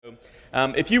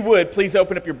If you would, please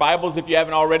open up your Bibles, if you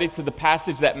haven't already, to the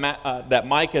passage that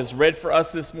Mike has read for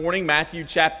us this morning, Matthew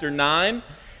chapter 9.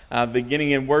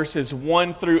 Beginning in verses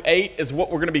 1 through 8 is what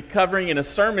we're going to be covering in a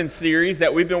sermon series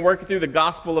that we've been working through the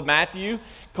Gospel of Matthew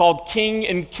called King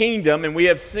and Kingdom. And we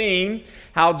have seen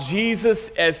how Jesus,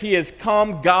 as he has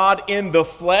come, God in the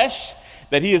flesh,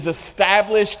 that he has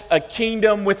established a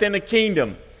kingdom within a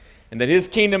kingdom. And that his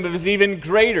kingdom is even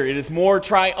greater. It is more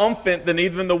triumphant than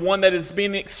even the one that is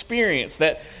being experienced.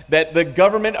 That the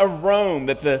government of Rome,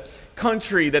 that the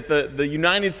country, that the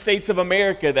United States of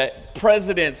America, that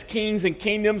presidents, kings, and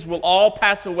kingdoms will all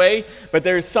pass away. But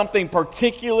there is something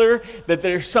particular, that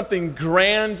there's something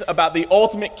grand about the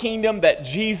ultimate kingdom that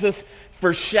Jesus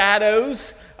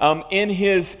foreshadows in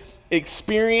his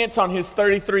experience on his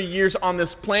 33 years on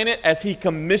this planet as he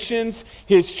commissions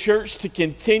his church to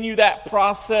continue that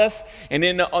process. And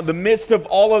in the midst of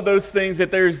all of those things,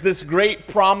 that there's this great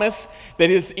promise that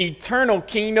his eternal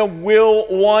kingdom will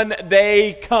one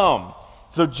day come.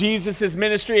 So Jesus'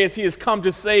 ministry, as he has come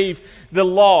to save the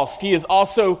lost, he is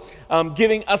also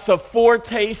giving us a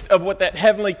foretaste of what that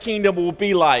heavenly kingdom will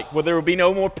be like, where there will be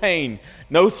no more pain,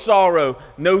 no sorrow,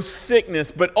 no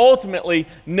sickness, but ultimately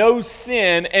no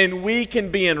sin, and we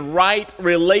can be in right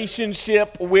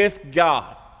relationship with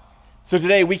God. So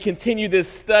today we continue this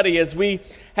study. As we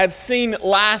have seen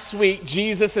last week,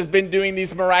 Jesus has been doing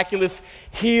these miraculous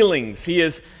healings. He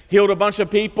has healed a bunch of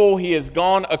people. He has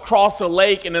gone across a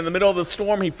lake, and in the middle of the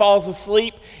storm, he falls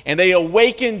asleep, and they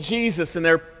awaken Jesus, and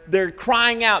they're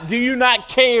crying out, "Do you not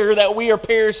care that we are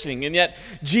perishing?" And yet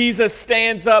Jesus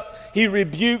stands up, he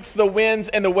rebukes the winds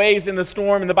and the waves in the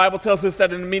storm, and the Bible tells us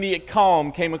that an immediate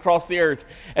calm came across the earth.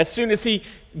 As soon as he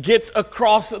gets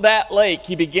across that lake,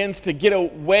 he begins to get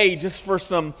away just for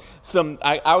some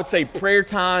I would say prayer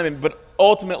time, but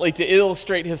ultimately to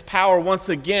illustrate his power once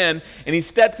again. And he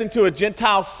steps into a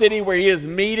Gentile city where he is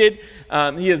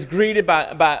greeted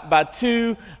by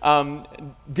two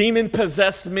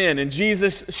demon-possessed men. And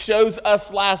Jesus shows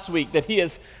us last week that he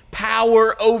has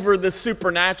power over the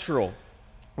supernatural.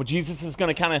 Well, Jesus is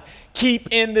going to kind of keep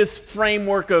in this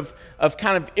framework of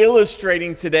kind of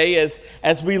illustrating today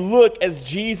as we look, as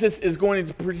Jesus is going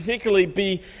to particularly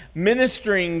be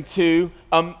ministering to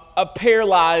a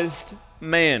paralyzed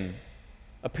man.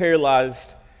 A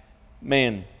paralyzed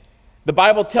man. The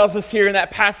Bible tells us here in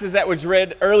that passage that was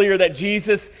read earlier that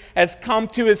Jesus has come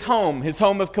to his home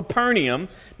of Capernaum.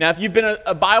 Now, if you've been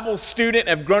a Bible student,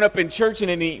 have grown up in church in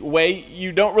any way,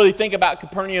 you don't really think about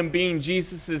Capernaum being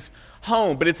Jesus'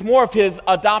 home, but it's more of his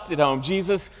adopted home.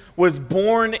 Jesus was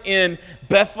born in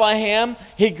Bethlehem.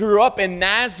 He grew up in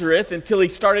Nazareth until he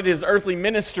started his earthly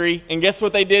ministry, and guess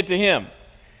what they did to him?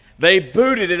 They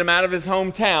booted him out of his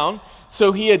hometown.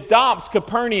 So he adopts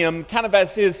Capernaum kind of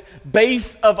as his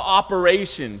base of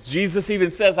operations. Jesus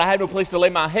even says, "I had no place to lay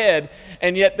my head,"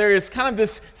 and yet there is kind of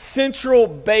this central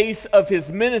base of his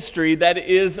ministry that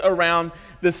is around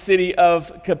the city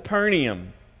of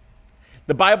Capernaum.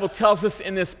 The Bible tells us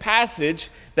in this passage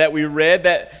that we read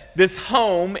that this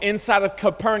home inside of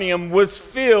Capernaum was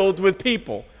filled with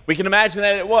people. We can imagine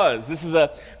that it was. This is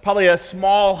probably a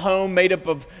small home made up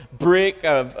of brick,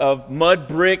 of mud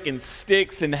brick and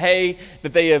sticks and hay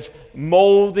that they have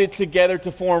molded together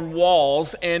to form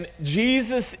walls. And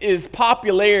Jesus'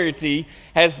 popularity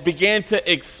has began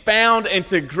to expound and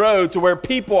to grow to where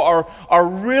people are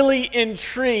really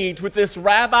intrigued with this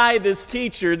rabbi, this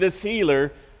teacher, this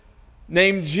healer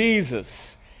named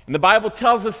Jesus. And the Bible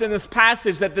tells us in this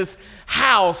passage that this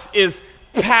house is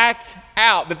packed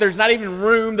out, that there's not even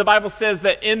room. The Bible says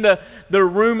that in the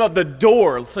room of the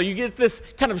door. So you get this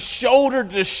kind of shoulder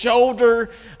to shoulder.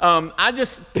 I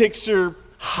just picture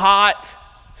hot,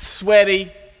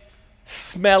 sweaty,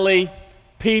 smelly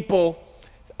people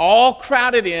all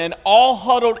crowded in, all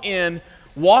huddled in,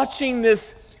 watching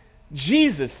this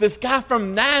Jesus, this guy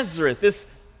from Nazareth, this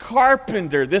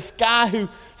carpenter, this guy who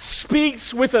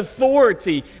speaks with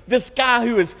authority, this guy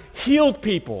who has healed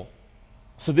people.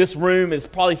 So this room is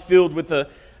probably filled with a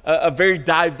very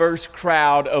diverse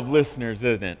crowd of listeners,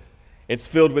 isn't it? It's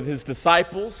filled with his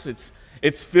disciples.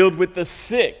 It's filled with the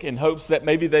sick in hopes that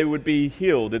maybe they would be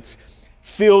healed. It's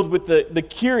filled with the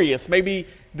curious, maybe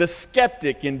the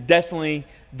skeptic, and definitely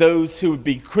those who would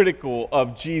be critical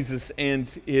of Jesus and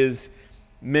his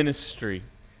ministry.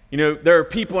 You know, there are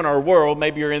people in our world,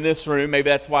 maybe you're in this room, maybe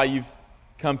that's why you've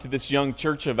come to this young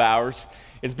church of ours,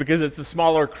 is because it's a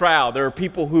smaller crowd. There are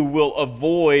people who will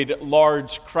avoid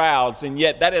large crowds, and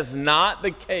yet that is not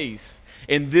the case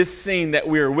in this scene that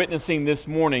we are witnessing this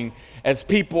morning, as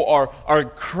people are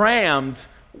crammed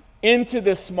into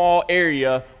this small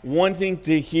area wanting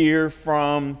to hear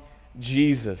from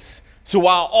Jesus. So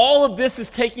while all of this is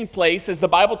taking place, as the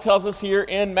Bible tells us here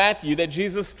in Matthew, that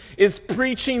Jesus is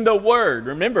preaching the word.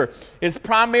 Remember, his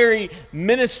primary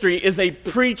ministry is a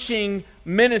preaching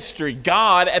ministry.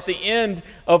 God, at the end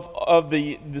of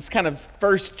this kind of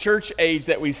first church age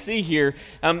that we see here,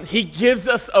 he gives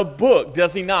us a book,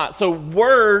 does he not? So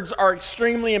words are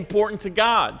extremely important to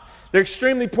God. They're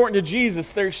extremely important to Jesus.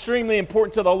 They're extremely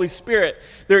important to the Holy Spirit.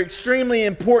 They're extremely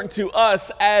important to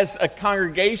us as a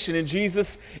congregation. And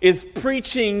Jesus is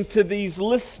preaching to these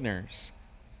listeners,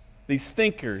 these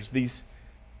thinkers, these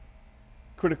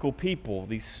critical people,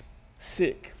 these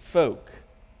sick folk.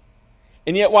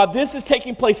 And yet, while this is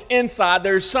taking place inside,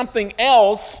 there's something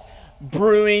else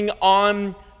brewing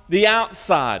on the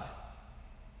outside.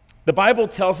 The Bible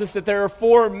tells us that there are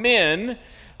 4 men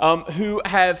who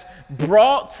have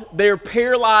brought their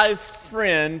paralyzed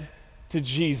friend to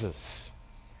Jesus.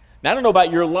 Now, I don't know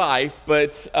about your life,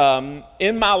 but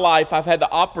in my life, I've had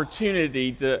the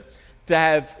opportunity to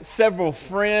have several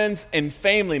friends and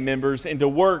family members and to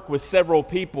work with several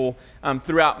people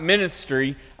throughout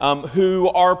ministry who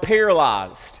are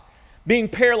paralyzed. Being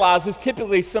paralyzed is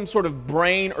typically some sort of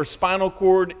brain or spinal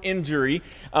cord injury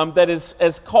that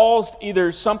has caused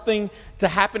either something to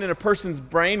happen in a person's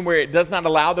brain where it does not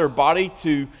allow their body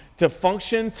to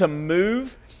function, to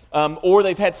move, or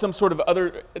they've had some sort of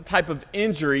other type of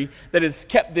injury that has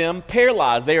kept them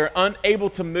paralyzed. They are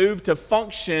unable to move, to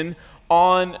function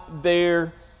on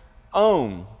their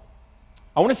own.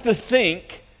 I want us to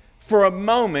think for a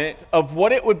moment of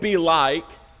what it would be like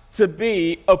to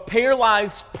be a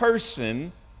paralyzed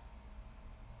person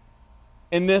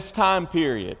in this time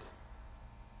period.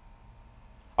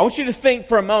 I want you to think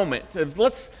for a moment of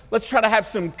let's try to have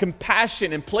some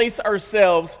compassion and place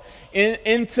ourselves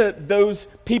into those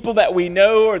people that we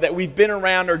know or that we've been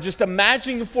around, or just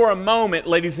imagine for a moment,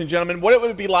 ladies and gentlemen, what it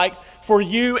would be like for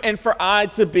you and for I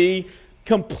to be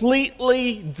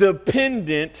completely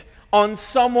dependent on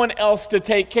someone else to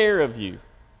take care of you.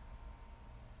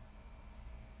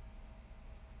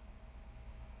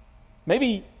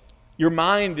 Maybe your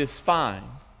mind is fine,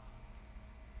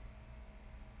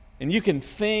 and you can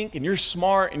think, and you're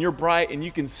smart, and you're bright, and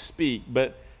you can speak,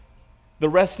 but the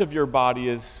rest of your body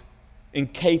is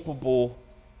incapable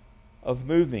of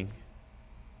moving.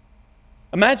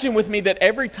 Imagine with me that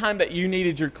every time that you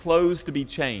needed your clothes to be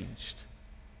changed,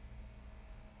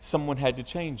 someone had to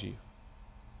change you.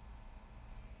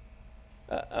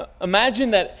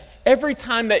 Imagine that every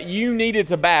time that you needed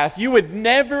to bath, you would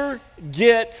never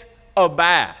get a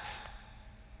bath.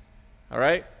 All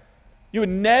right? You would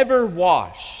never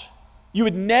wash. You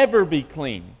would never be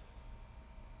clean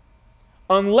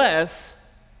unless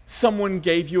someone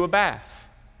gave you a bath.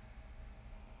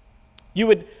 You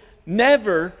would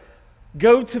never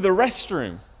go to the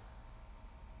restroom.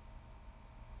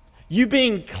 You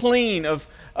being clean of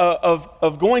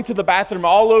going to the bathroom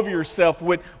all over yourself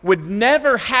would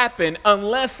never happen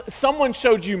unless someone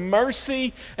showed you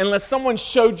mercy, unless someone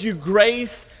showed you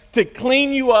grace to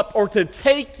clean you up or to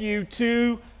take you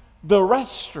to the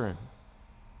restroom.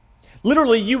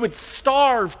 Literally, you would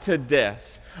starve to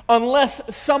death unless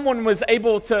someone was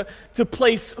able to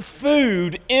place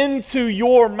food into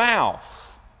your mouth.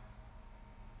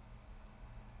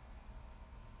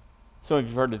 Some of you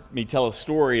have heard me tell a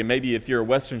story, and maybe if you're a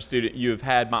Western student, you have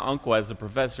had my uncle as a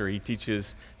professor. He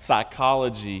teaches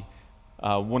psychology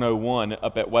 101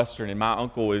 up at Western, and my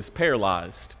uncle is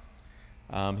paralyzed.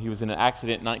 He was in an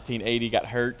accident in 1980, got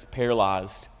hurt,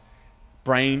 paralyzed.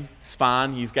 Brain is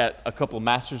fine. He's got a couple of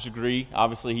master's degree.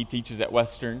 Obviously, he teaches at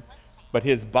Western, but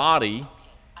his body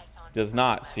does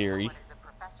not, Siri.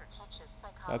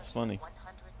 That's funny.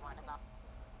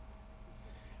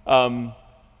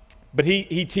 But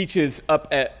he teaches up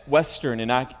at Western,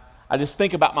 and I just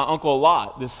think about my uncle a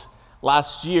lot. This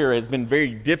last year has been very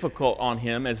difficult on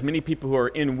him. As many people who are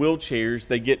in wheelchairs,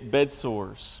 they get bed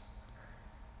sores.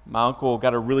 My uncle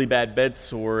got a really bad bed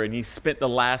sore, and he spent the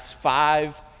last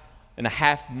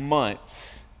 5.5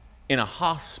 months in a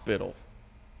hospital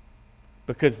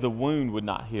because the wound would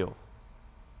not heal.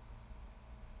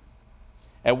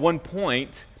 At one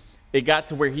point, it got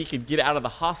to where he could get out of the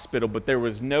hospital, but there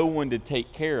was no one to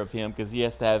take care of him because he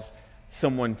has to have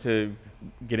someone to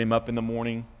get him up in the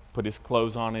morning, put his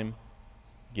clothes on him,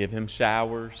 give him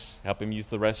showers, help him use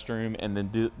the restroom, and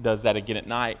then does that again at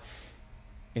night.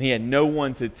 And he had no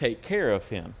one to take care of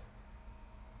him.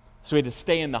 So he had to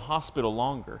stay in the hospital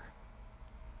longer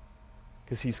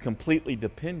because he's completely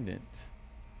dependent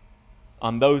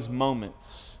on those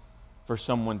moments for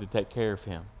someone to take care of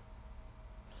him.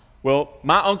 Well,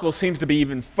 my uncle seems to be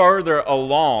even further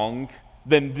along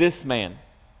than this man.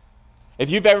 If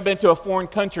you've ever been to a foreign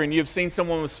country and you've seen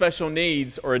someone with special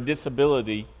needs or a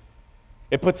disability,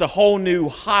 it puts a whole new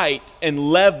height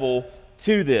and level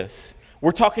to this.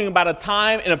 We're talking about a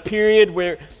time and a period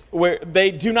where they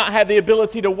do not have the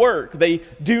ability to work. They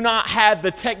do not have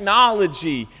the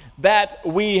technology that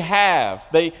we have.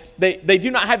 They do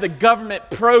not have the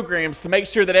government programs to make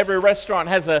sure that every restaurant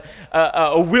has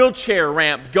a wheelchair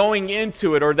ramp going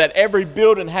into it, or that every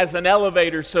building has an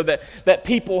elevator so that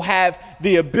people have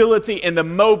the ability and the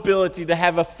mobility to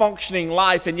have a functioning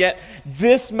life. And yet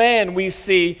this man we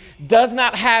see does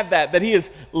not have that he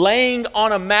is laying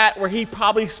on a mat where he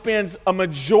probably spends a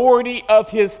majority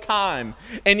of his time.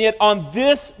 And yet on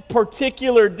this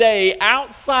particular day,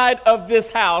 outside of this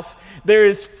house, there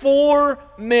is 4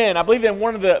 men. I believe in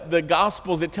one of the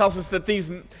Gospels it tells us that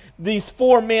these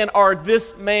 4 men are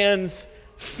this man's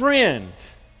friend.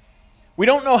 We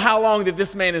don't know how long that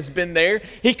this man has been there.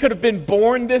 He could have been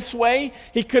born this way.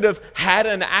 He could have had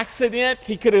an accident.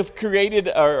 He could have created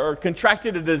or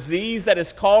contracted a disease that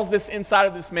has caused this inside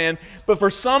of this man. But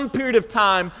for some period of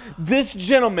time, this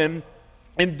gentleman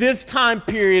in this time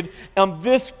period,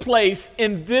 this place,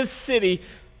 in this city,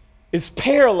 is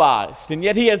paralyzed. And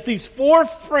yet he has these 4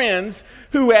 friends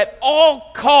who at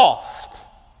all cost,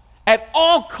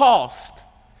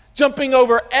 jumping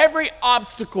over every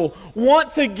obstacle,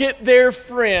 want to get their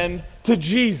friend to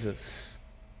Jesus.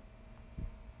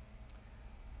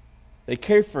 They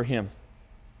cared for him.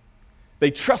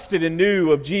 They trusted and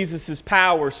knew of Jesus'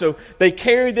 power. So they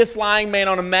carried this lying man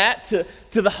on a mat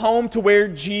to the home to where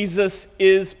Jesus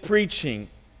is preaching,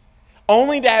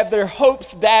 only to have their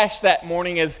hopes dashed that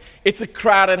morning as it's a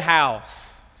crowded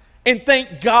house. And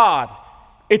thank God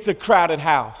it's a crowded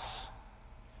house.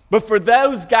 But for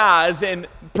those guys, and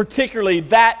particularly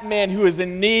that man who is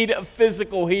in need of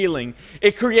physical healing,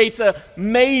 it creates a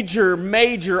major,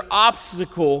 major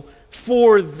obstacle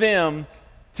for them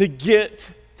to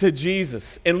get to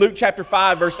Jesus. In Luke chapter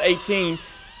 5, verse 18,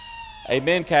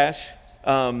 amen, Cash,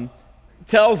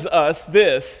 tells us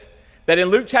this, that in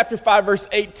Luke chapter 5, verse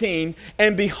 18,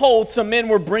 and behold, some men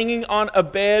were bringing on a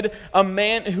bed a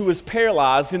man who was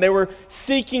paralyzed, and they were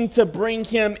seeking to bring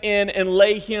him in and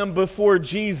lay him before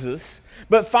Jesus.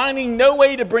 But finding no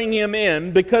way to bring him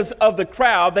in because of the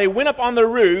crowd, they went up on the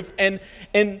roof and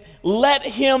let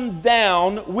him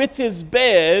down with his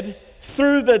bed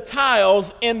through the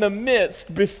tiles in the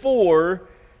midst before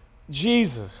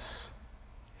Jesus.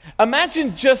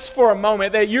 Imagine just for a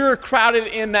moment that you're crowded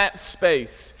in that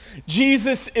space.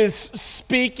 Jesus is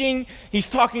speaking. He's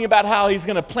talking about how he's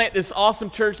going to plant this awesome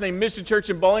church named Mission Church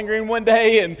in Bowling Green one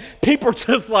day, and people are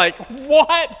just like,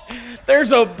 what?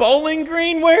 There's a Bowling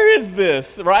Green? Where is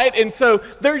this? Right? And so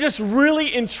they're just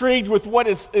really intrigued with what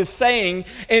is saying,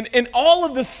 and all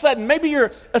of a sudden, maybe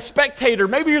you're a spectator,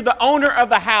 maybe you're the owner of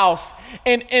the house,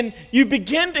 and you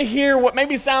begin to hear what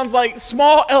maybe sounds like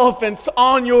small elephants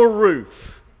on your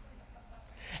roof.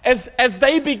 As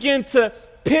they begin to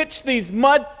pitch these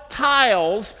mud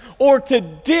tiles or to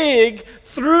dig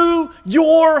through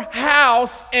your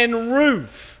house and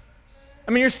roof.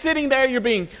 I mean, you're sitting there, you're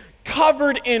being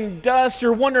covered in dust,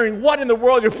 you're wondering what in the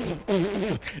world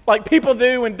you're like people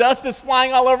do when dust is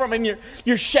flying all over them, and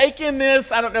you're shaking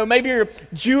this, I don't know, maybe you're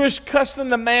Jewish cussing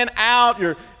the man out,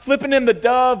 you're flipping him the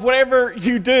dove, whatever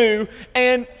you do,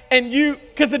 and you,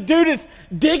 because the dude is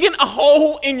digging a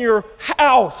hole in your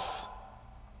house.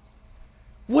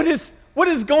 What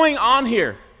is going on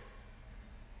here?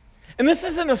 And this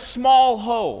isn't a small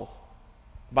hole.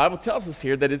 The Bible tells us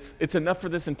here that it's enough for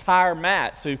this entire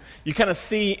mat. So you kind of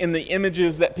see in the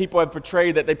images that people have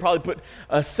portrayed that they probably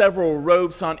put several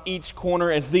ropes on each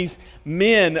corner as these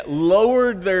men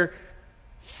lowered their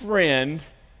friend,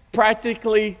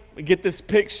 practically, get this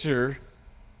picture,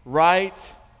 right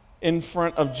in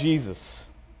front of Jesus.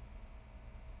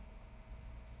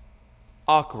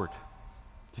 Awkward,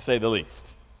 to say the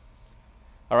least.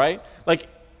 All right? Like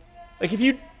if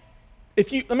you,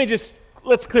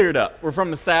 let's clear it up. We're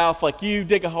from the South. Like, you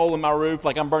dig a hole in my roof,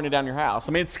 like I'm burning down your house.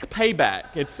 I mean, it's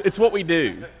payback. It's what we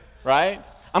do, right?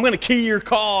 I'm going to key your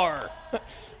car.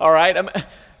 All right?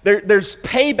 There's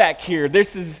payback here.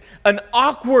 This is an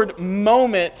awkward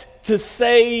moment, to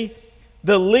say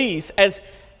the least, as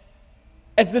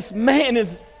this man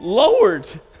is lowered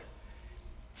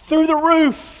through the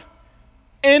roof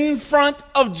in front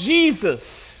of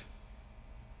Jesus.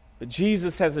 But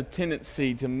Jesus has a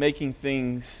tendency to making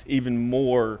things even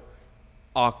more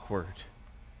awkward.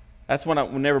 That's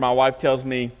whenever my wife tells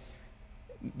me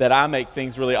that I make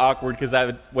things really awkward because I have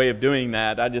a way of doing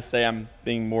that, I just say I'm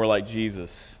being more like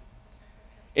Jesus.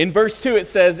 In verse 2 it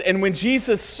says, and when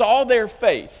Jesus saw their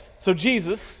faith, so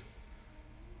Jesus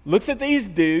looks at these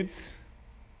dudes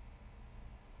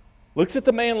looks at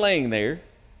the man laying there,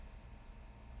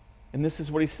 and this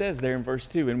is what he says there in verse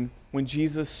 2. And when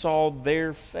Jesus saw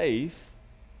their faith,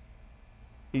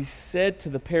 he said to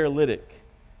the paralytic,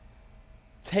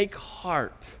 "Take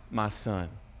heart, my son.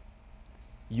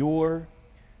 Your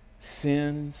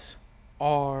sins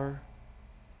are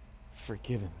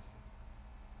forgiven."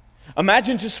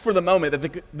 Imagine just for the moment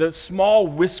that the small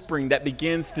whispering that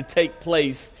begins to take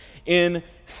place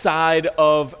inside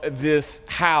of this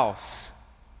house.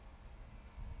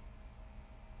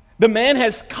 The man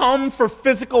has come for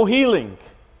physical healing.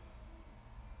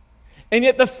 And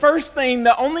yet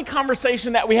the only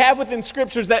conversation that we have within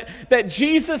Scripture is that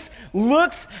Jesus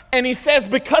looks and he says,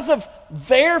 because of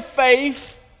their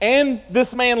faith and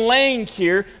this man laying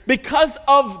here, because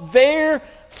of their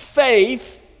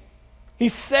faith, he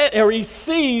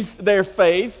sees their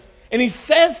faith, and he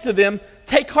says to them,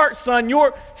 "Take heart, son,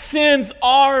 your sins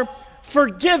are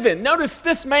forgiven." Notice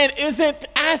this man isn't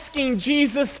asking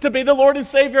Jesus to be the Lord and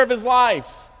Savior of his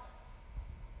life.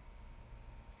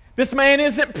 This man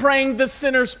isn't praying the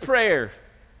sinner's prayer.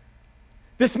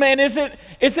 This man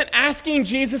isn't asking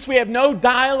Jesus. We have no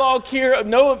dialogue here,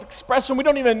 no expression. We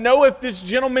don't even know if this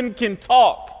gentleman can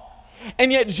talk.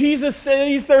 And yet Jesus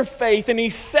sees their faith and he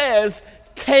says,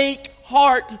 "Take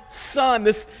heart, son."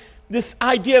 This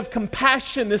idea of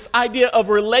compassion, this idea of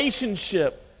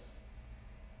relationship.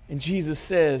 And Jesus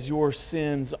says, "Your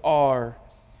sins are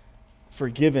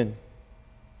forgiven."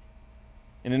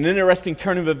 In an interesting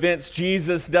turn of events,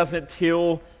 Jesus doesn't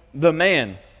heal the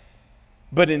man,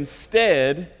 but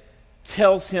instead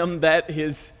tells him that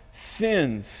his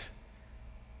sins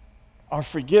are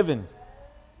forgiven.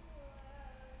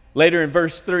 Later in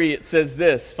verse 3, it says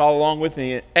this, follow along with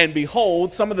me. "And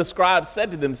behold, some of the scribes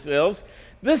said to themselves,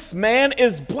 'This man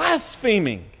is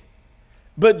blaspheming.'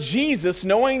 But Jesus,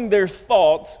 knowing their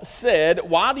thoughts, said,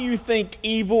 'Why do you think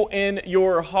evil in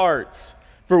your hearts?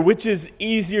 For which is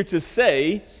easier to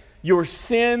say, your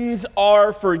sins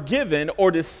are forgiven,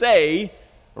 or to say,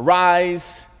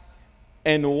 rise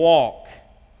and walk?'"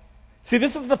 See,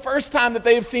 this is the first time that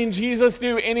they have seen Jesus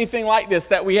do anything like this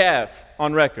that we have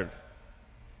on record.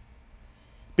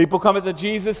 People come to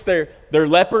Jesus, they're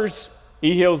lepers,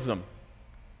 he heals them.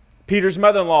 Peter's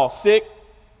mother-in-law, sick,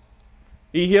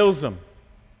 he heals them.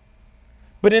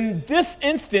 But in this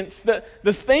instance,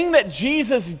 the thing that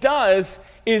Jesus does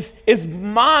is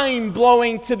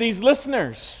mind-blowing to these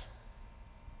listeners.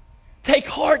 "Take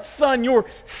heart, son, your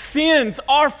sins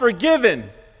are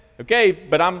forgiven." Okay,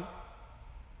 but I'm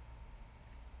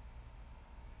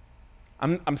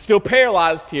still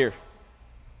paralyzed here.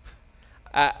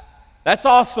 That's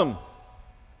awesome,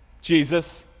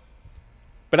 Jesus.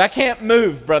 But I can't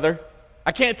move, brother.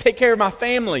 I can't take care of my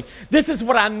family. This is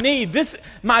what I need.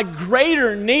 My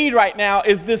greater need right now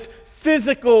is this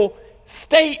physical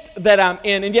state that I'm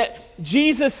in. And yet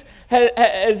Jesus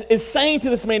is saying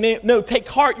to this man, "No, take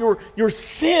heart. Your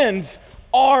sins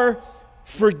are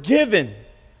forgiven."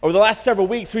 Over the last several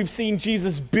weeks, we've seen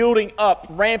Jesus building up,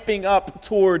 ramping up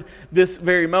toward this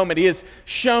very moment. He has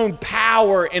shown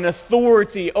power and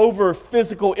authority over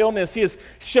physical illness. He has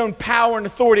shown power and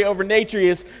authority over nature. He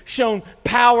has shown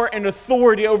power and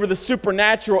authority over the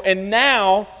supernatural. And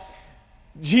now,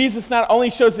 Jesus not only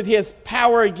shows that he has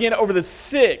power again over the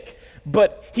sick,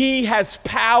 but he has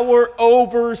power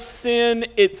over sin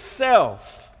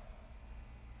itself.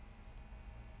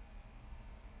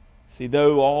 See,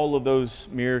 though all of those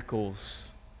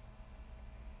miracles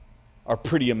are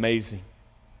pretty amazing,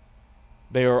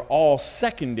 they are all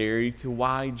secondary to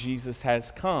why Jesus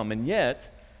has come. And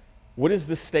yet, what is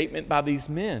the statement by these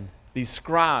men, these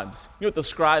scribes? You know what the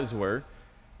scribes were?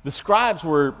 The scribes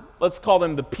were, let's call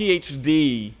them the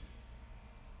PhD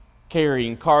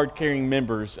card-carrying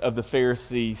members of the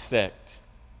Pharisee sect.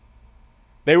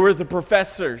 They were the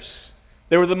professors.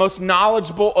 They were the most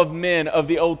knowledgeable of men of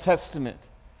the Old Testament.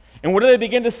 And what do they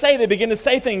begin to say? They begin to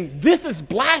say things, "This is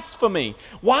blasphemy."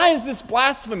 Why is this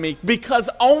blasphemy? Because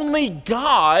only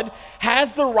God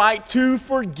has the right to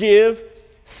forgive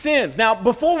sins. Now,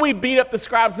 before we beat up the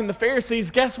scribes and the Pharisees,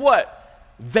 guess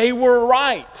what? They were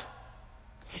right.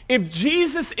 If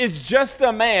Jesus is just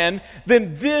a man,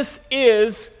 then this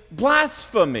is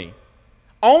blasphemy.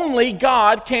 Only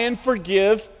God can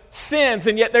forgive sins.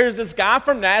 And yet there's this guy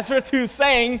from Nazareth who's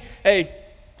saying, "Hey, I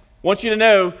want you to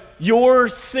know, your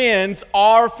sins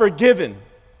are forgiven."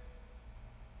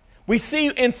 We see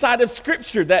inside of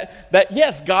Scripture that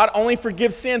yes, God only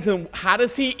forgives sins. And how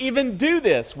does he even do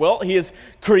this? Well, he has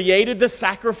created the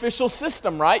sacrificial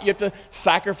system, right? You have to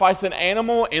sacrifice an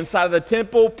animal inside of the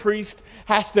temple. Priest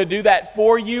has to do that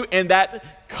for you, and that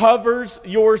covers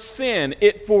your sin.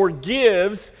 It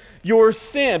forgives your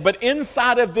sin. But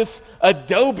inside of this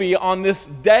adobe on this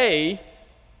day,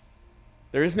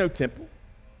 there is no temple.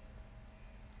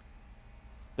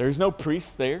 There is no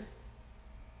priest there.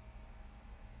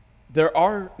 There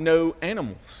are no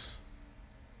animals.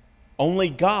 Only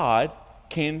God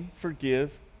can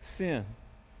forgive sin.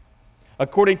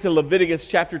 According to Leviticus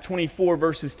chapter 24,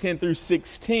 verses 10 through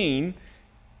 16,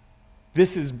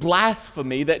 this is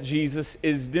blasphemy that Jesus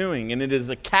is doing, and it is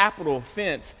a capital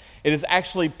offense. It is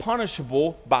actually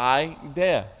punishable by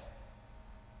death.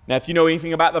 Now, if you know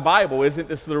anything about the Bible, isn't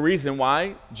this the reason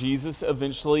why Jesus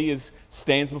eventually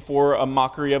stands before a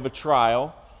mockery of a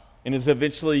trial and is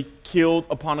eventually killed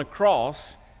upon a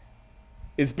cross?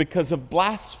 Is because of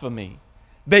blasphemy.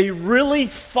 They really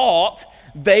thought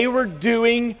they were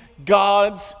doing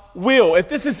God's will. If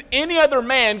this is any other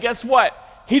man, guess what?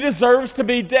 He deserves to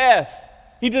be death.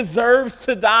 He deserves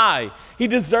to die. He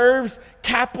deserves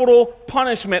capital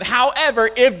punishment. However,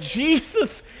 if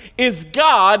Jesus is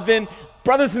God, then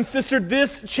brothers and sisters,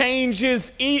 this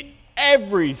changes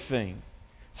everything.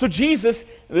 So Jesus,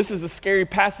 this is a scary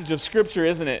passage of Scripture,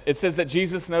 isn't it? It says that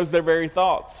Jesus knows their very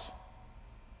thoughts.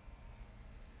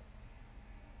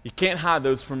 You can't hide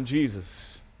those from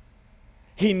Jesus.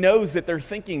 He knows that they're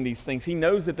thinking these things. He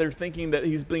knows that they're thinking that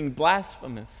he's being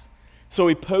blasphemous. So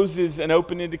he poses an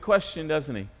open-ended question,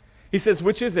 doesn't he? He says,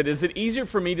 which is it? Is it easier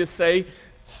for me to say,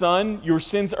 son, your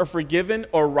sins are forgiven,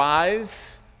 or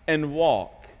rise and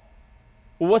walk?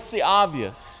 Well, what's the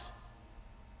obvious?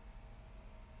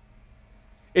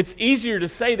 It's easier to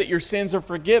say that your sins are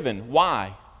forgiven.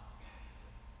 Why?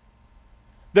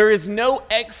 There is no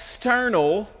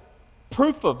external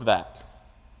proof of that.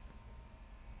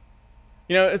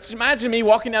 You know, imagine me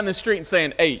walking down the street and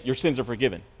saying, hey, your sins are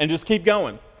forgiven, and just keep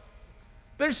going.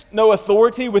 There's no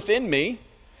authority within me,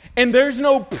 and there's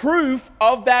no proof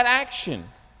of that action.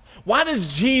 Why does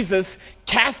Jesus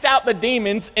cast out the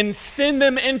demons and send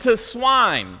them into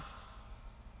swine?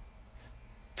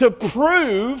 To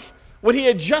prove what he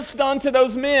had just done to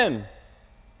those men.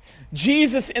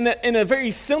 Jesus, in a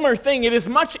very similar thing, it is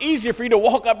much easier for you to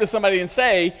walk up to somebody and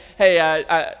say,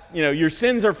 hey, your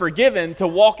sins are forgiven, to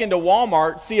walk into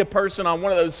Walmart, see a person on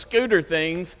one of those scooter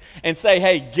things and say,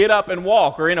 hey, get up and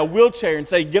walk, or in a wheelchair and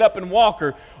say, get up and walk,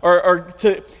 or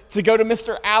to go to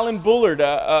Mr. Alan Bullard,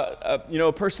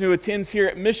 a person who attends here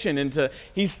at Mission, and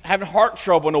he's having heart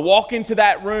trouble, and to walk into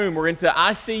that room or into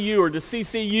ICU or to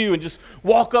CCU and just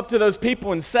walk up to those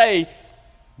people and say,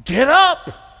 get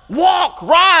up. Walk,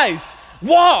 rise,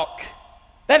 walk.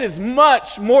 That is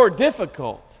much more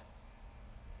difficult.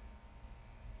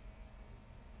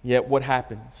 Yet what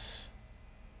happens?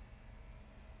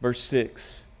 Verse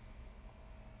 6.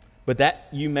 But that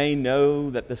you may know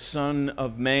that the Son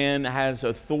of Man has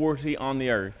authority on the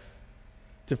earth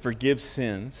to forgive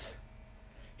sins.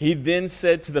 He then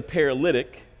said to the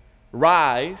paralytic,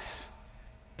 rise,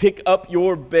 pick up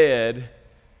your bed,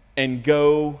 and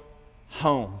go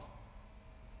home.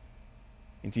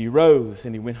 And he rose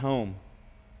and he went home.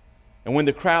 And when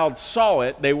the crowd saw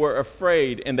it, they were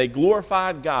afraid, and they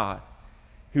glorified God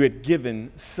who had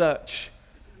given such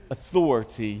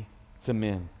authority to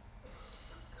men.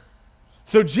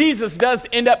 So Jesus does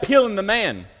end up healing the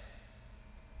man.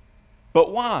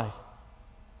 But why?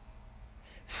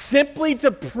 Simply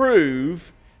to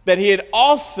prove that he had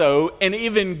also, and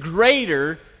even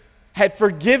greater, had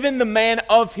forgiven the man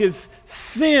of his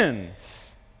sins.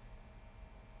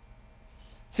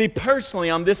 See, personally,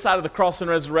 on this side of the cross and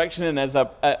resurrection, and as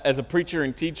a preacher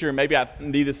and teacher, and maybe I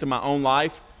need this in my own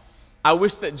life, I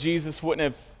wish that Jesus wouldn't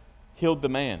have healed the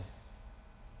man.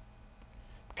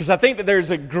 Because I think that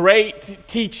there's a great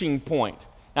teaching point.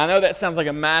 Now, I know that sounds like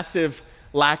a massive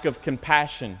lack of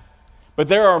compassion, but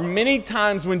there are many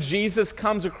times when Jesus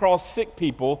comes across sick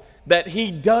people that he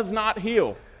does not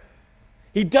heal.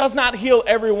 He does not heal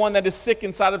everyone that is sick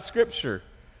inside of Scripture.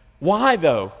 Why,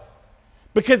 though?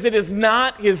 Because it is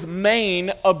not his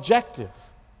main objective.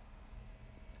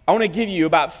 I want to give you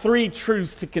about 3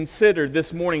 truths to consider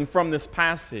this morning from this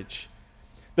passage.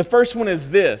 The first one is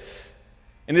this,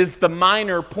 and it is the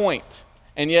minor point.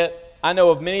 And yet, I know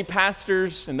of many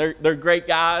pastors, and they're great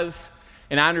guys,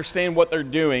 and I understand what they're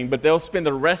doing, but they'll spend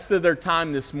the rest of their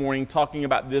time this morning talking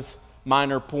about this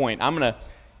minor point. I'm going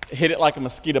to hit it like a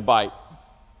mosquito bite.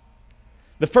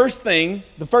 The first thing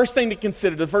to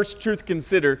consider, the first truth to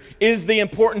consider, is the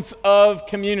importance of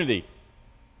community.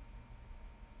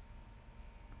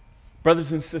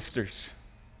 Brothers and sisters,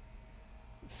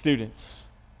 students,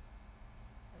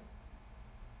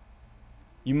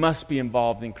 you must be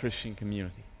involved in Christian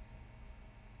community.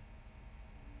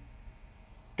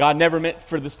 God never meant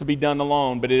for this to be done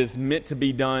alone, but it is meant to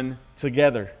be done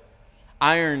together.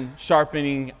 iron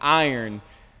sharpening iron,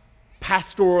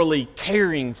 pastorally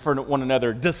caring for one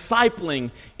another, discipling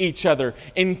each other,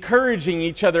 encouraging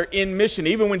each other in mission.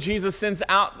 Even when Jesus sends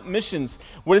out missions,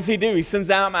 what does he do? He sends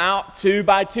them out 2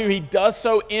 by 2. He does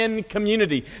so in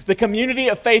community. The community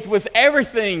of faith was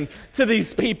everything to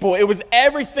these people. It was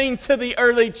everything to the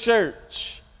early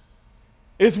church.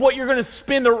 It is what you're going to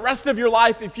spend the rest of your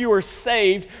life if you are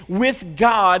saved with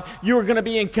God. You are going to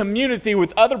be in community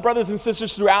with other brothers and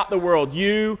sisters throughout the world.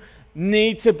 You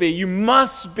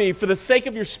must be, for the sake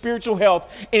of your spiritual health,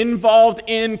 involved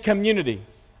in community.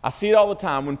 I see it all the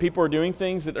time when people are doing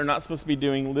things that they're not supposed to be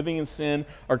doing, living in sin,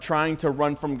 or trying to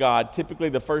run from God. Typically,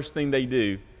 the first thing they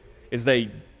do is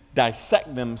they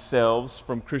dissect themselves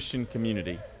from Christian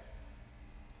community.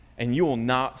 And you will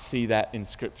not see that in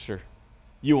Scripture.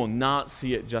 You will not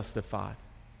see it justified.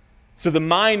 So the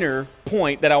minor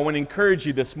point that I want to encourage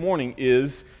you this morning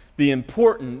is the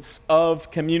importance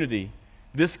of community.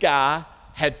 This guy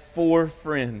had 4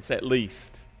 friends at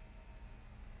least.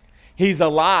 He's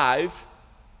alive,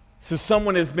 so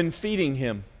someone has been feeding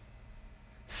him.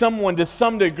 Someone to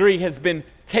some degree has been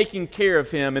taking care of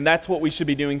him, and that's what we should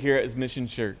be doing here at Mission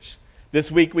Church. This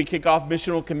week we kick off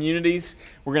missional communities.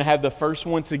 We're going to have the first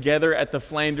one together at the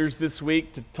Flanders this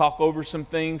week to talk over some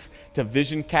things, to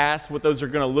vision cast what those are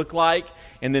going to look like.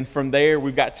 And then from there,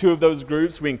 we've got 2 of those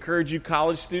groups. We encourage you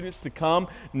college students to come,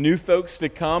 new folks to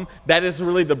come. That is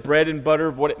really the bread and butter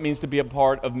of what it means to be a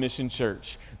part of Mission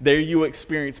Church. There you will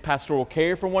experience pastoral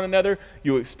care for one another.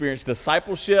 You will experience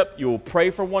discipleship. You will pray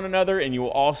for one another. And you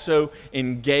will also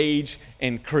engage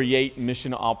and create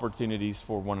mission opportunities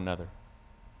for one another.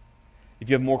 If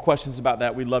you have more questions about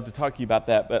that, we'd love to talk to you about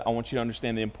that, but I want you to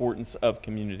understand the importance of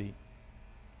community.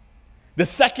 The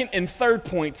second and third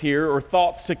point here, or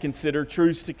thoughts to consider,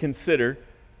 truths to consider,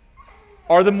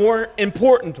 are the more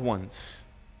important ones.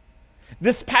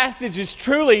 This passage is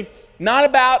truly not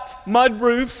about mud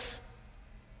roofs,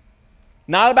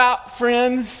 not about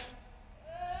friends,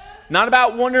 not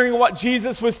about wondering what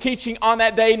Jesus was teaching on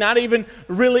that day, not even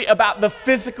really about the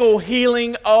physical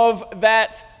healing of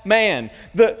that man.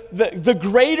 The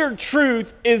greater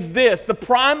truth is this. The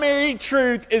primary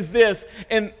truth is this,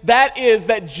 and that is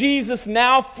that Jesus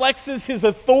now flexes his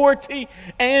authority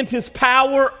and his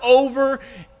power over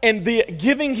and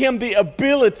giving him the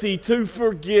ability to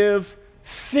forgive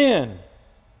sin.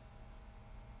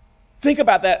 Think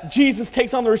about that. Jesus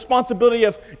takes on the responsibility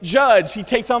of judge. He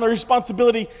takes on the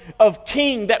responsibility of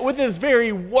king, that with his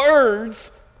very words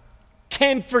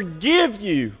can forgive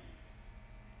you,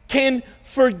 can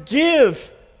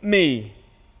forgive me.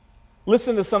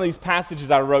 Listen to some of these passages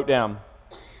I wrote down.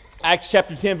 Acts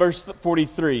chapter 10, verse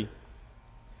 43.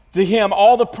 To him,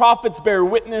 all the prophets bear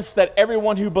witness that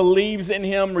everyone who believes in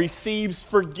him receives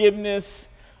forgiveness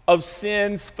of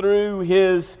sins through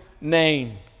his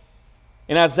name.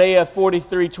 In Isaiah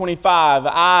 43:25,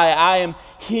 I am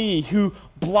he who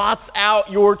blots out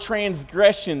your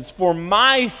transgressions for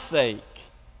my sake,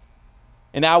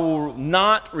 and I will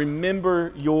not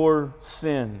remember your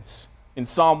sins. In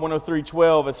Psalm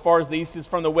 103:12, as far as the east is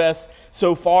from the west,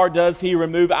 so far does he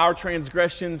remove our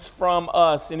transgressions from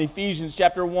us. In Ephesians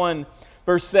chapter 1,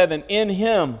 verse 7, in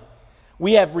him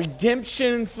we have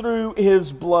redemption through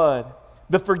his blood,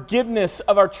 the forgiveness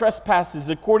of our trespasses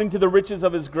according to the riches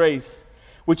of his grace,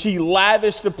 which he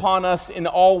lavished upon us in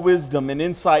all wisdom and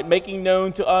insight, making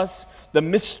known to us the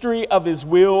mystery of his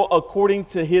will according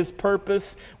to his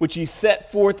purpose, which he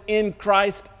set forth in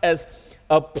Christ as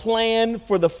a plan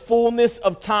for the fullness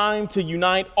of time to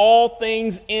unite all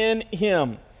things in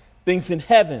him, things in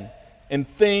heaven and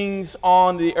things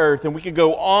on the earth. And we could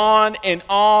go on and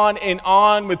on and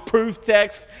on with proof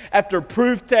text after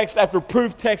proof text after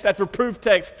proof text after proof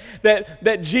text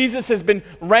that Jesus has been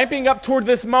ramping up toward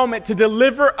this moment to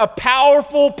deliver a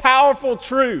powerful, powerful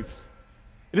truth.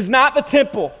 It is not the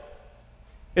temple.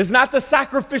 It is not the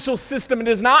sacrificial system. It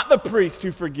is not the priest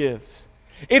who forgives.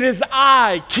 It is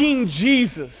I, King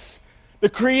Jesus, the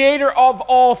creator of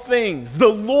all things, the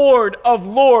Lord of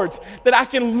lords, that I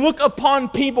can look upon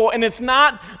people and it's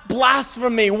not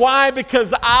blasphemy. Why?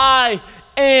 Because I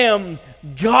am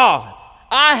God.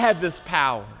 I have this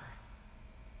power.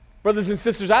 Brothers and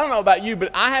sisters, I don't know about you,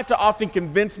 but I have to often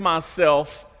convince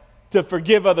myself to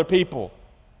forgive other people.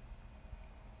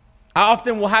 I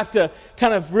often will have to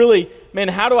kind of really,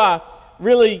 how do I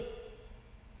really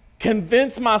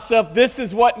convince myself this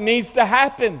is what needs to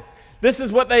happen? This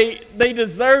is what they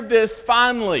deserve this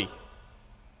finally.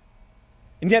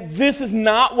 And yet this is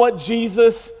not what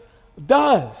Jesus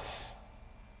does.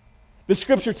 The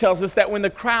scripture tells us that when the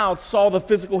crowd saw the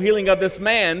physical healing of this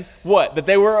man, what? That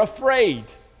they were afraid.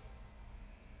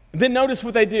 Then notice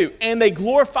what they do. And they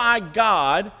glorify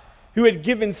God who had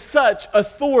given such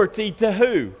authority to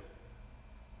who?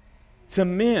 To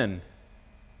men.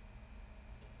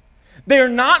 They are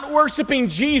not worshiping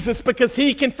Jesus because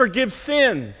he can forgive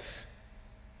sins.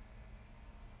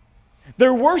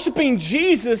 They're worshiping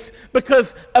Jesus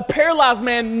because a paralyzed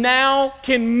man now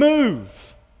can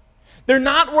move. They're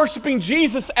not worshiping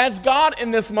Jesus as God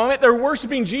in this moment. They're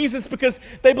worshiping Jesus because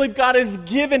they believe God has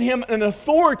given him an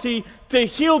authority to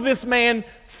heal this man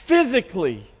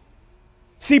physically.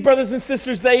 See, brothers and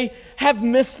sisters, they have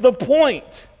missed the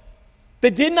point.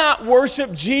 They did not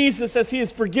worship Jesus as he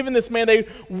has forgiven this man. They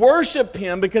worship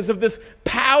him because of this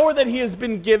power that he has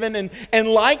been given. And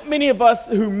like many of us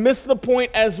who miss the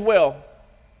point as well,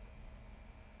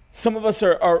 some of us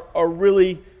are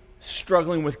really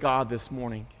struggling with God this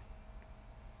morning.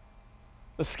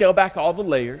 Let's scale back all the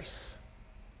layers.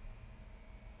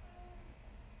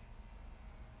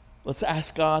 Let's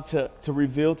ask God to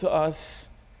reveal to us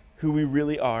who we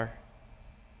really are.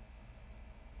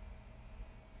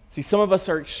 See, some of us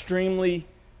are extremely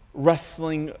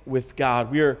wrestling with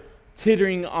God. We are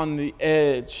teetering on the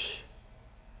edge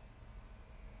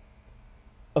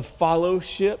of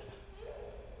fellowship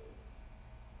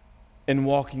and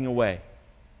walking away.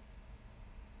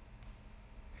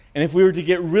 And if we were to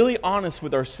get really honest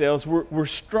with ourselves, we're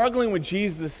struggling with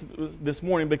Jesus this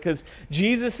morning because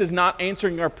Jesus is not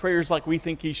answering our prayers like we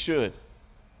think he should.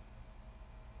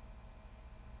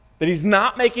 That he's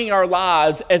not making our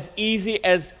lives as easy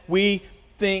as we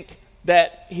think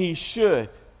that he should.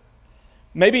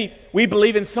 Maybe we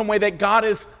believe in some way that God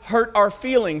has hurt our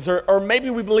feelings, or maybe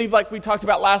we believe, like we talked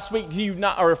about last week,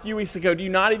 or a few weeks ago, do you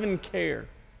not even care?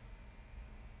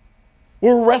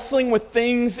 We're wrestling with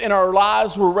things in our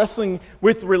lives. We're wrestling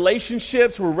with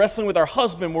relationships. We're wrestling with our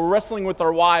husband. We're wrestling with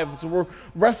our wives. We're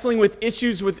wrestling with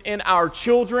issues within our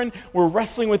children. We're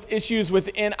wrestling with issues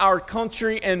within our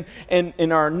country and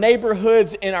in our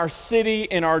neighborhoods, in our city,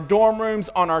 in our dorm rooms,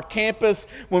 on our campus,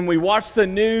 when we watch the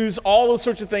news, all those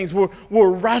sorts of things. We're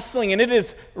wrestling, and it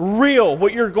is real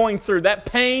what you're going through. That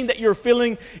pain that you're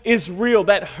feeling is real.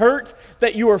 That hurt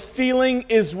that you are feeling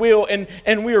is real.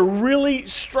 And we are really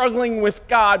struggling with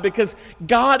God because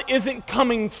God isn't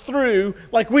coming through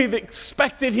like we've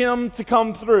expected him to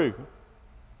come through.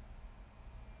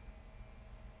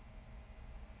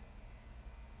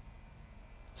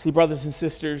 See, brothers and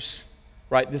sisters,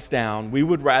 write this down. We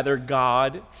would rather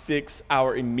God fix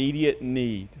our immediate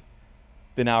need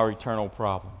than our eternal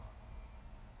problem.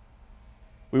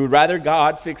 We would rather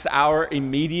God fix our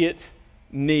immediate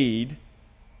need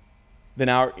than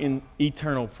our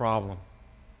eternal problem.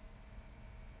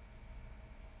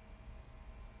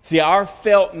 See, our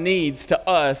felt needs to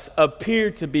us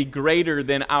appear to be greater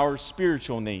than our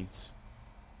spiritual needs.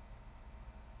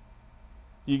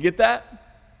 You get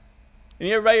that?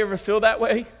 Anybody ever feel that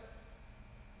way?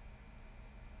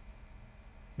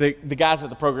 The guys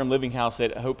at the program Living House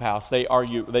at Hope House, they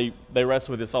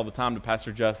wrestle with this all the time to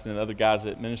Pastor Justin and other guys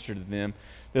that minister to them.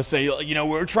 They'll say,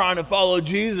 we're trying to follow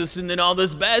Jesus and then all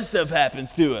this bad stuff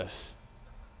happens to us.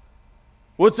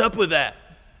 What's up with that?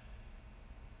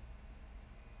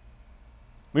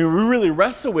 I mean, we really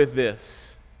wrestle with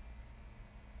this.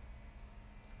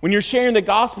 When you're sharing the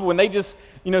gospel, when they just,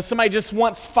 somebody just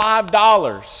wants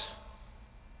 $5.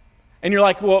 And you're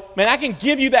like, well, man, I can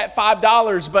give you that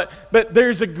 $5, but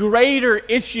there's a greater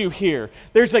issue here.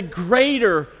 There's a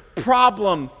greater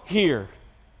problem here.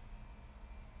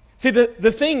 See,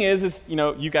 the thing is,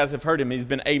 you guys have heard him. He's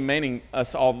been amening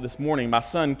us all this morning. My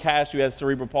son, Cash, who has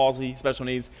cerebral palsy, special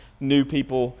needs, new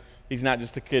people. He's not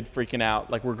just a kid freaking out.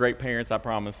 Like, we're great parents, I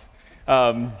promise.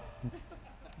 Get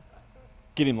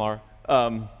him, Laura.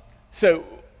 The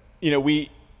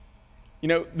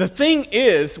thing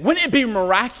is, wouldn't it be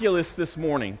miraculous this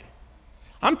morning?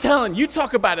 I'm telling you,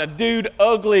 talk about a dude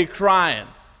ugly crying.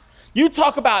 You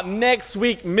talk about next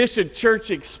week Mission Church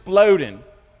exploding.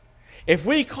 If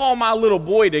we call my little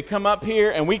boy to come up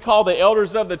here and we call the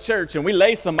elders of the church and we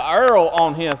lay some oil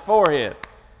on his forehead,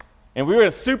 and we were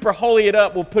to super holy it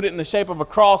up, we'll put it in the shape of a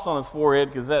cross on his forehead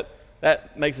because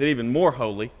that makes it even more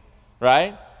holy,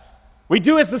 right? We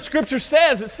do as the scripture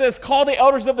says. It says, call the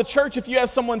elders of the church if you have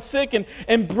someone sick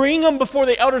and bring them before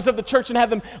the elders of the church and have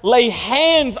them lay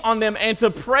hands on them and to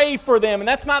pray for them. And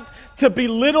that's not to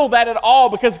belittle that at all,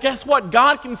 because guess what?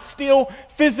 God can still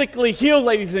physically heal,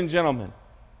 ladies and gentlemen.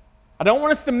 I don't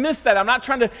want us to miss that. I'm not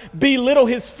trying to belittle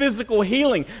his physical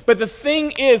healing. But the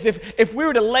thing is, if we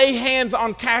were to lay hands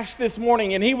on Cash this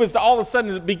morning and he was to all of a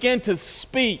sudden begin to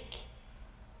speak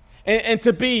and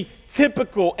to be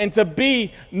typical and to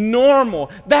be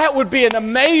normal. That would be an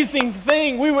amazing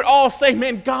thing. We would all say,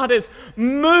 man, God has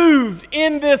moved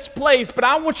in this place. But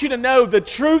I want you to know the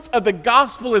truth of the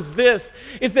gospel is this,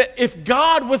 is that if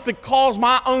God was to cause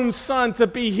my own son to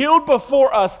be healed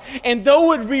before us, and though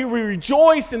would we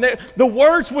rejoice and the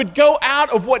words would go out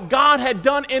of what God had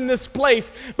done in this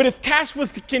place, but if Cash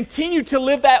was to continue to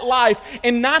live that life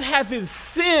and not have his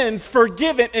sins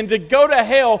forgiven and to go to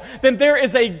hell, then there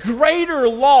is a greater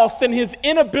loss than his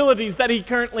inabilities that he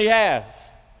currently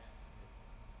has.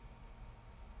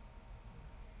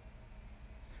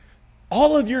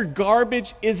 All of your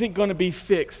garbage isn't going to be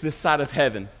fixed this side of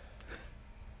heaven.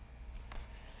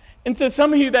 And to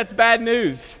some of you, that's bad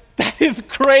news. That is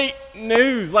great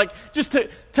news. Like, just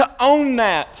to own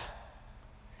that.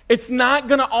 It's not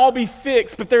going to all be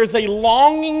fixed, but there's a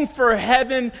longing for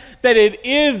heaven that it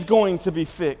is going to be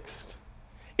fixed.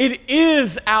 It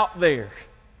is out there.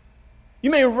 You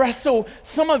may wrestle,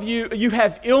 some of you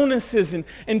have illnesses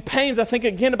and pains. I think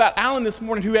again about Alan this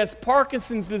morning who has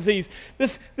Parkinson's disease.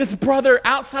 This brother,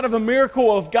 outside of a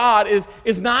miracle of God,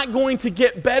 is not going to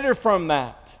get better from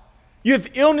that. You have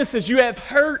illnesses, you have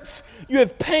hurts, you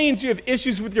have pains, you have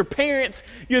issues with your parents,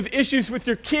 you have issues with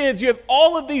your kids, you have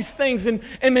all of these things, and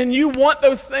then you want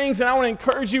those things, and I want to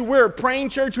encourage you, we're a praying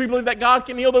church, we believe that God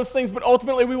can heal those things, but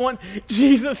ultimately we want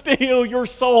Jesus to heal your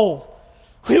soul.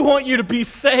 We want you to be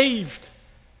saved.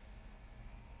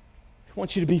 We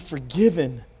want you to be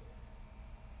forgiven.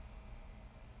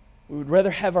 We would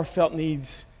rather have our felt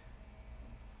needs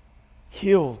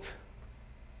healed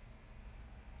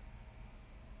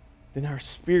than our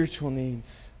spiritual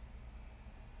needs.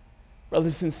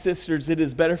 Brothers and sisters, it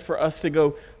is better for us to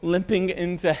go limping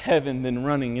into heaven than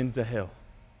running into hell.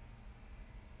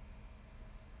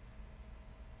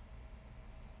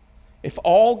 If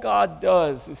all God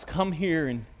does is come here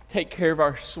and take care of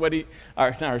our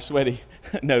not our sweaty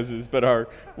noses, but our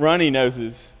runny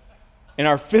noses and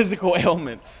our physical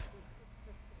ailments,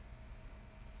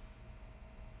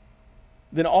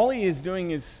 then all he is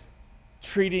doing is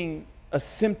treating a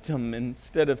symptom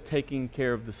instead of taking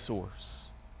care of the source.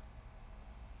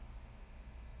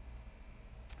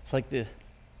 It's like the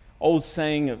old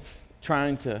saying of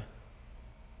trying to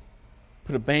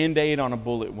put a Band-Aid on a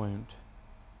bullet wound.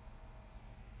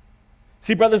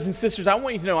 See, brothers and sisters, I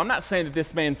want you to know, I'm not saying that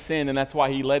this man sinned and that's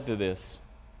why he led to this.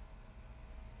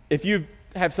 If you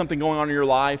have something going on in your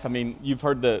life, I mean, you've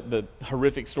heard the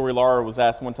horrific story. Laura was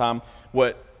asked one time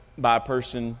by a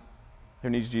person who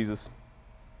needs Jesus.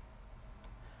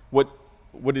 What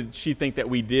did she think that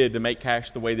we did to make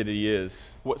Cash the way that he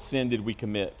is? What sin did we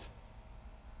commit?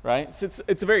 Right? So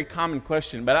it's a very common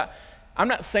question, but I'm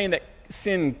not saying that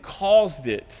sin caused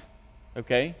it,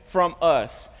 okay, from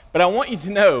us. But I want you to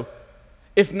know,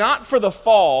 if not for the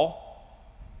fall,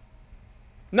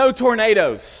 no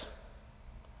tornadoes,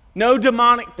 no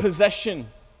demonic possession,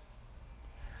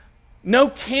 no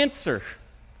cancer,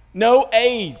 no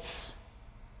AIDS,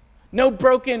 no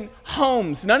broken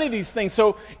homes, none of these things.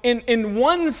 So in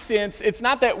one sense, it's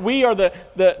not that we are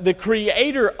the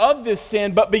creator of this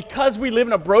sin, but because we live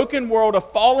in a broken world, a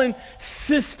fallen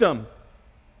system,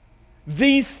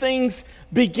 these things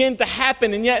begin to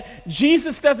happen. And yet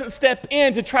Jesus doesn't step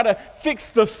in to try to fix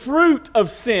the fruit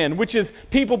of sin, which is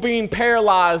people being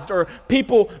paralyzed or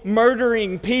people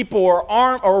murdering people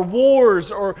or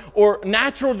wars or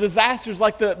natural disasters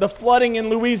like the flooding in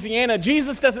Louisiana.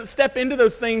 Jesus doesn't step into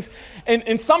those things,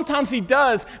 and sometimes he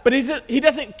does, but he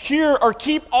doesn't cure or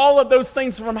keep all of those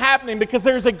things from happening because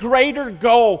there's a greater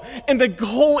goal, and the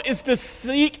goal is to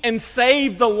seek and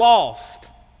save the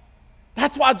lost.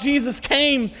 That's why Jesus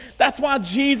came. That's why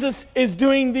Jesus is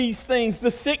doing these things. The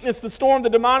sickness, the storm, the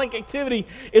demonic activity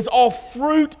is all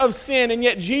fruit of sin. And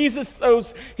yet Jesus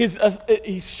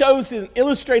he shows and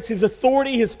illustrates his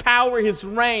authority, his power, his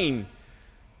reign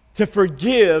to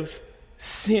forgive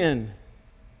sin.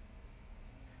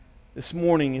 This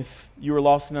morning, if you were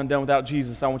lost and undone without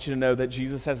Jesus, I want you to know that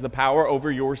Jesus has the power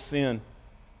over your sin.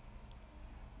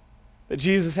 That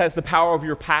Jesus has the power over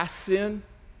your past sin.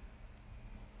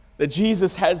 That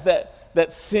Jesus has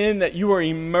that sin that you are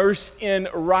immersed in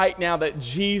right now, that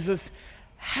Jesus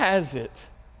has it.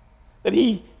 That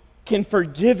he can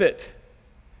forgive it.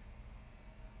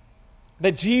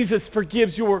 That Jesus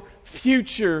forgives your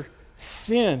future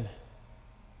sin.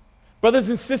 Brothers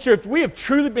and sisters, if we have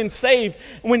truly been saved,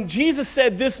 when Jesus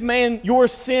said, "This man, your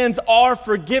sins are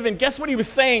forgiven," guess what he was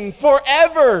saying?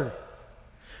 Forever.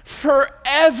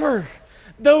 Forever.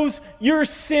 Your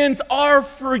sins are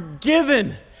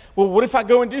forgiven. Well, what if I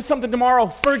go and do something tomorrow?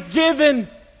 Forgiven.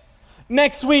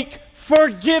 Next week,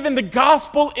 forgiven. The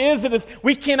gospel is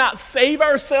we cannot save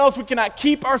ourselves. We cannot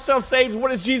keep ourselves saved. What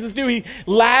does Jesus do? He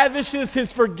lavishes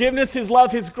his forgiveness, his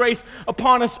love, his grace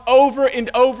upon us over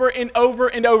and over and over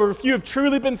and over. If you have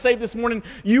truly been saved this morning,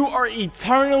 you are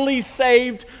eternally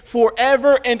saved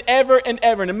forever and ever and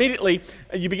ever. And immediately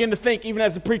you begin to think, even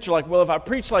as a preacher, like, well, if I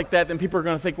preach like that, then people are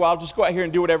going to think, well, I'll just go out here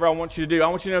and do whatever I want you to do. I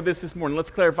want you to know this morning.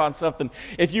 Let's clarify something.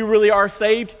 If you really are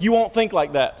saved, you won't think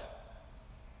like that.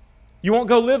 You won't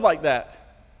go live like that.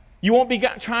 You won't be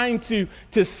trying to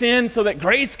sin so that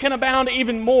grace can abound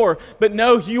even more. But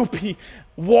no, you'll be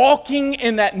walking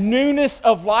in that newness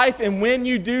of life. And when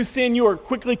you do sin, you are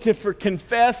quickly to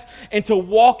confess and to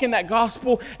walk in that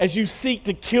gospel as you seek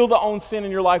to kill the own sin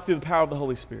in your life through the power of the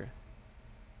Holy Spirit.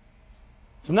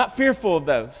 So I'm not fearful of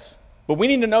those. But we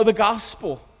need to know the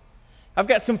gospel. I've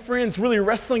got some friends really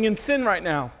wrestling in sin right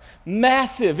now.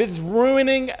 Massive. It's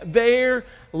ruining their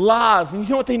lives. And you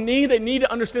know what they need? They need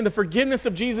to understand the forgiveness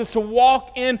of Jesus, to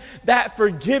walk in that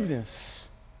forgiveness,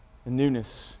 the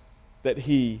newness that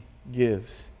he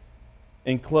gives.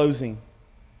 In closing,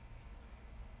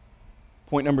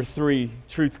 point number 3,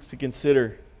 truth to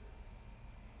consider.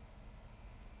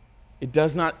 It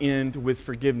does not end with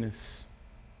forgiveness.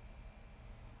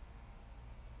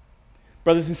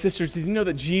 Brothers and sisters, did you know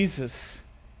that Jesus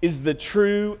is the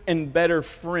true and better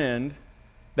friend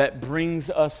that brings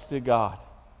us to God?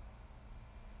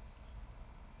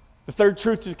 The third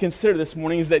truth to consider this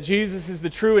morning is that Jesus is the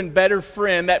true and better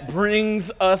friend that brings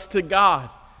us to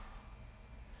God.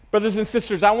 Brothers and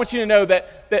sisters, I want you to know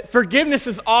that forgiveness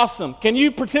is awesome. Can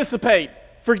you participate?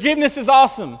 Forgiveness is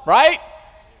awesome, right?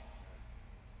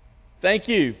 Thank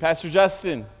you, Pastor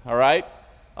Justin. All right?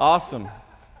 Awesome.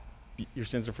 Your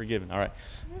sins are forgiven. All right.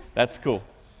 That's cool.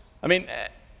 I mean,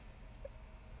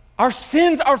 our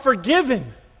sins are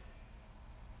forgiven.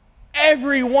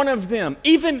 Every one of them.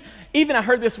 Even I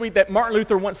heard this week that Martin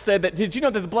Luther once said that, did you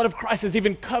know that the blood of Christ has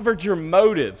even covered your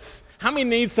motives? How many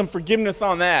need some forgiveness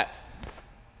on that?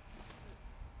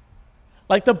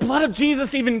 Like the blood of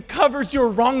Jesus even covers your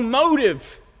wrong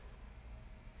motive.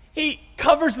 He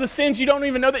covers the sins you don't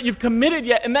even know that you've committed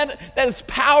yet. And that is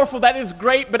powerful. That is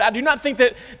great. But I do not think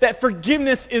that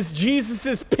forgiveness is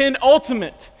Jesus'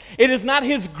 penultimate. It is not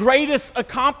his greatest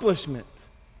accomplishment.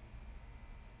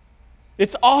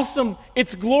 It's awesome.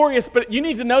 It's glorious. But you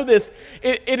need to know this.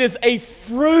 It is a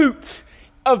fruit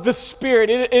of the Spirit.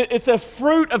 It's a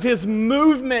fruit of his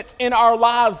movement in our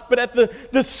lives. But at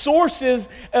the sources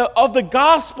of the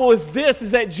gospel is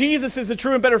that Jesus is the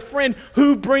true and better friend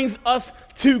who brings us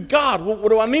to God. What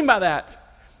do I mean by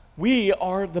that? We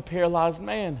are the paralyzed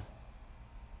man.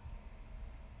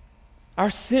 Our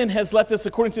sin has left us,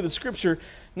 according to the scripture,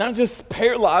 not just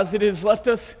paralyzed, it has left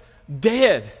us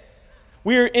dead.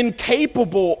 We are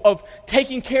incapable of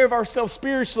taking care of ourselves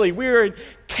spiritually. We are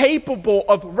incapable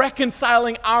of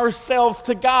reconciling ourselves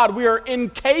to God. We are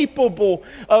incapable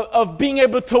of being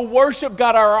able to worship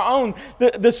God on our own.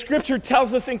 The scripture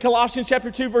tells us in Colossians chapter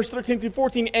 2, verse 13 through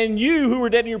 14, and you who were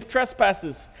dead in your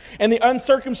trespasses and the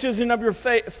uncircumcision of your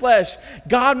flesh,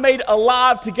 God made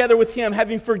alive together with him,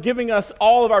 having forgiven us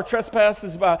all of our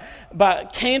trespasses by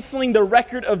canceling the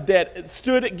record of debt that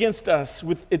stood against us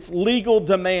with its legal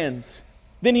demands.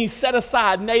 Then he set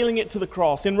aside, nailing it to the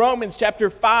cross. In Romans chapter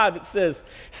 5, it says,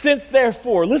 since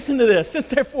therefore, listen to this, since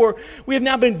therefore we have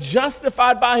now been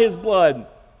justified by his blood,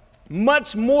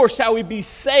 much more shall we be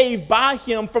saved by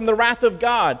him from the wrath of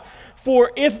God.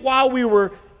 For if while we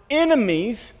were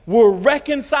enemies were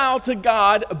reconciled to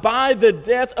God by the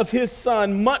death of his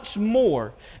son, much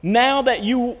more, now that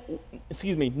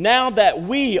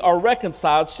we are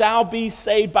reconciled, shall be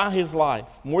saved by his life.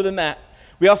 More than that,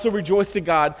 we also rejoice to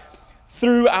God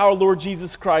through our Lord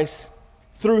Jesus Christ,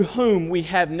 through whom we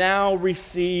have now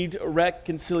received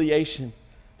reconciliation.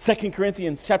 2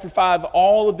 Corinthians chapter 5,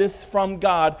 all of this from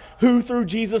God, who through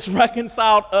Jesus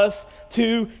reconciled us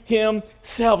to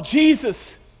himself.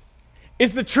 Jesus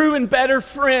is the true and better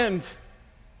friend.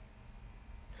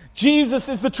 Jesus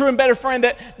is the true and better friend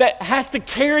that has to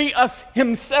carry us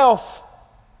himself.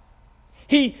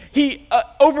 He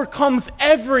overcomes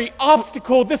every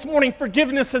obstacle. This morning,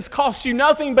 forgiveness has cost you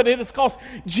nothing, but it has cost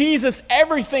Jesus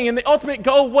everything. And the ultimate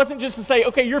goal wasn't just to say,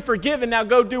 okay, you're forgiven, now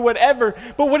go do whatever.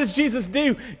 But what does Jesus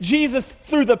do? Jesus,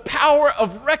 through the power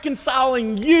of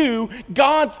reconciling you,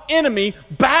 God's enemy,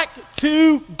 back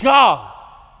to God,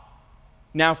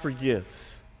 now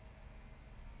forgives.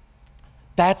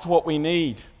 That's what we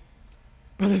need.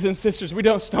 Brothers and sisters, we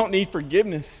don't need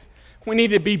forgiveness. We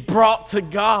need to be brought to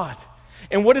God.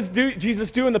 And what does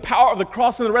Jesus do in the power of the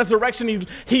cross and the resurrection?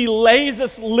 He lays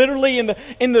us literally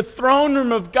in the throne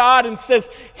room of God and says,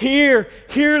 here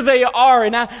they are.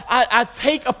 And I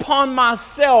take upon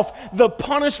myself the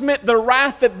punishment, the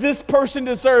wrath that this person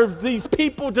deserves, these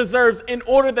people deserves, in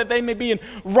order that they may be in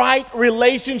right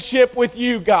relationship with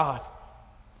you, God.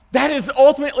 That is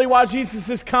ultimately why Jesus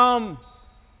has come,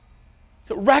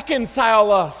 to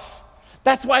reconcile us.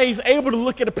 That's why he's able to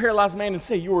look at a paralyzed man and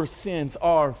say, your sins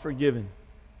are forgiven.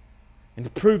 And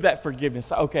to prove that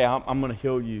forgiveness, okay, I'm going to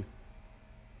heal you.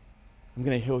 I'm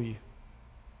going to heal you.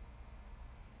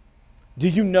 Do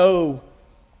you know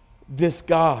this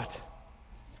God?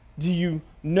 Do you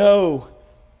know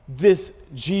this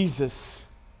Jesus?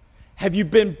 Have you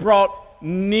been brought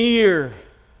near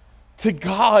to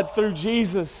God through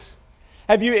Jesus?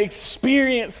 Have you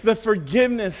experienced the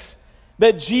forgiveness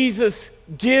that Jesus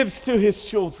gives to his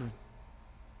children?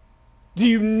 Do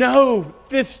you know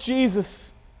this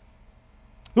Jesus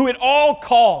who at all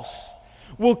costs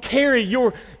will carry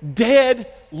your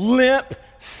dead, limp,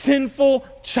 sinful,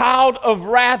 child of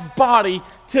wrath body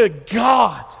to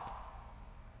God?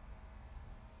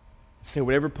 Say,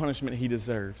 whatever punishment he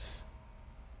deserves,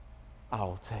 I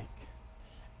will take.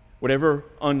 Whatever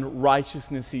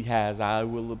unrighteousness he has, I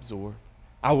will absorb.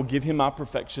 I will give him my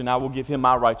perfection. I will give him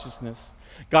my righteousness.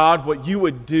 God, what you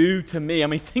would do to me. I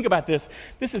mean, think about this.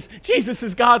 Jesus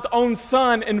is God's own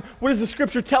son. And what does the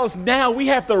scripture tell us now? We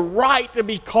have the right to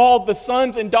be called the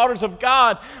sons and daughters of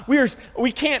God.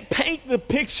 We can't paint the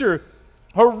picture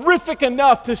horrific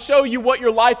enough to show you what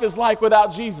your life is like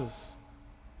without Jesus.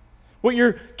 What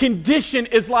your condition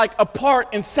is like apart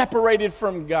and separated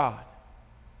from God.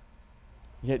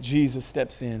 Yet Jesus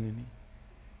steps in and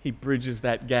he bridges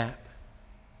that gap,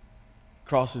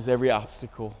 crosses every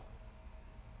obstacle,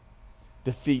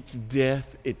 defeats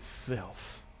death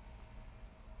itself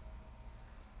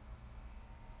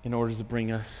in order to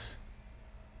bring us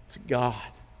to God,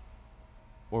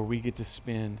 where we get to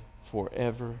spend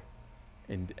forever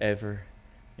and ever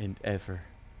and ever.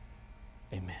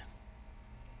 Amen.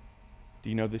 Do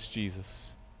you know this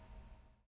Jesus?